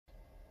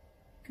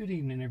Good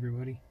evening,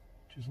 everybody.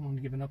 Just wanted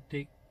to give an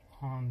update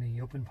on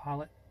the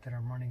Openpilot that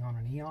I'm running on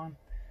an Eon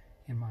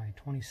in my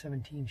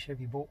 2017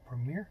 Chevy Bolt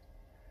Premier.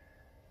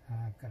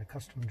 I've got a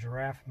custom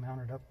giraffe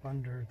mounted up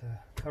under the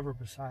cover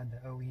beside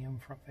the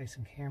OEM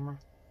front-facing camera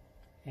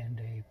and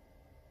a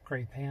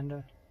gray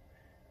Panda.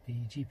 The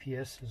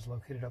GPS is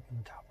located up in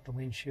the top of the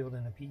windshield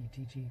in a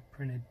PETG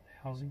printed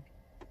housing.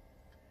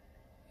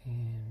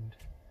 And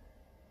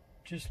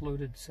just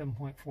loaded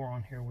 7.4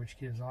 on here, which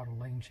gives auto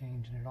lane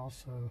change, and it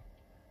also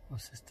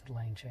assisted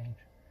lane change.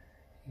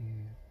 You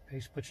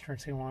basically put your turn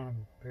signal on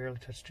and barely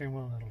touch the steering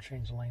wheel, and it'll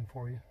change the lane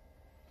for you.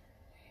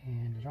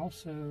 And it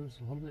also is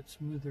a little bit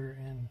smoother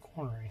and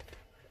cornery.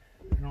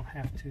 I don't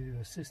have to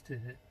assist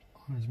it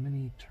on as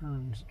many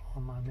turns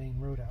on my main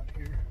road out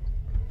here.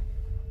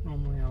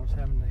 Normally I was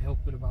having to help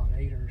it about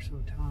 8 or so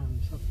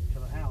times up to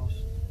the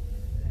house,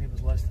 and it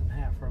was less than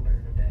half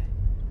earlier today.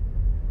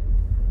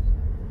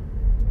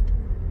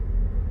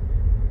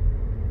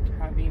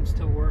 High beams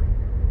still work.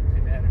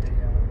 They've added a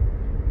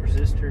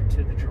resistor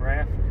to the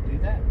giraffe to do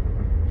that.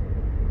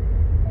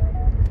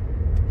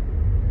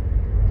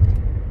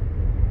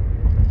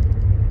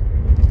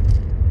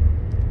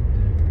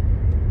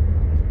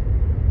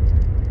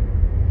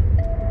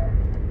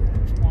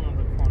 That's one of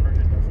the corners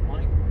it doesn't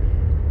like.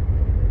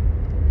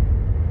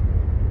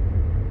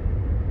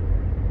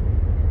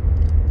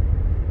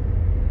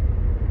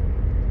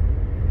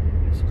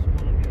 This is one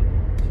of the other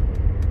ones.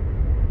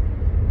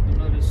 You'll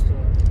notice the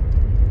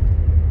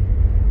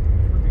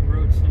curvy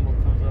road symbol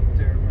comes up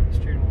there where the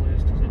steering wheel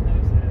is, because it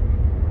knows that I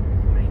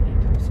may need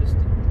to assist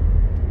it.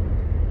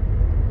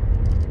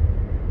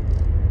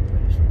 I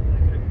just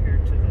like it up here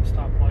to the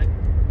stoplight.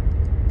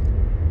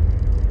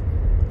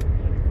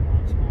 Let it come on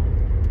its own.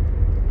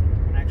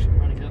 I'm actually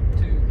running up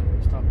to the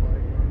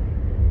stoplight where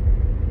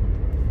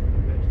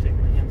I'm going to take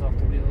my hands off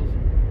the wheels,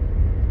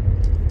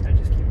 and I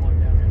just keep one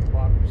down there in the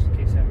bottom just in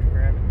case I have to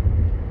grab it.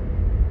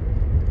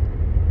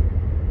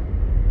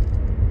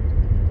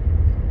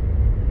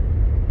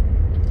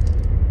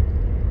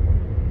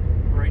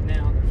 Right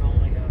now, there's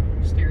only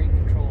a steering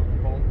control on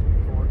the Bolt.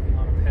 We're working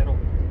on a pedal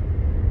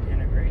to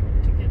integrate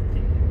to get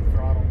the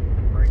throttle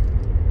and brake.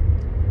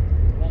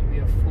 It won't be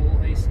a full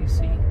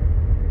ACC.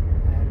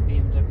 I had a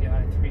BMW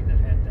i3 that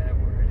had that,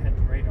 where it had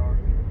the radar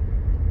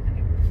and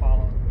it would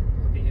follow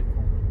a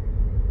vehicle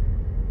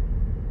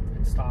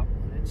and stop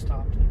when it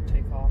stopped and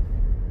take off.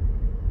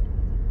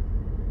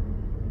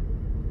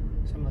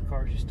 Some of the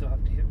cars you still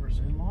have to hit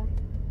resume on.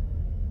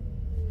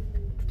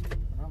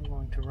 But I'm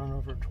going to run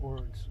over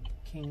towards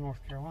King, North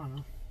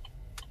Carolina,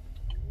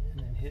 and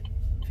then hit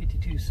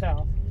 52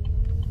 south,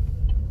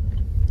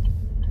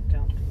 head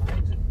down to my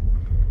exit.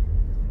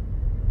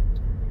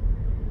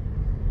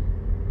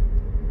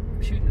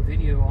 I'm shooting a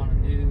video on a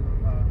new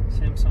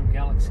Samsung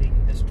Galaxy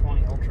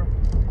S20 Ultra.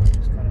 I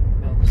just got it in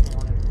the mail this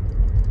morning.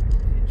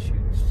 It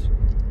shoots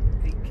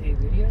 8K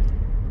video.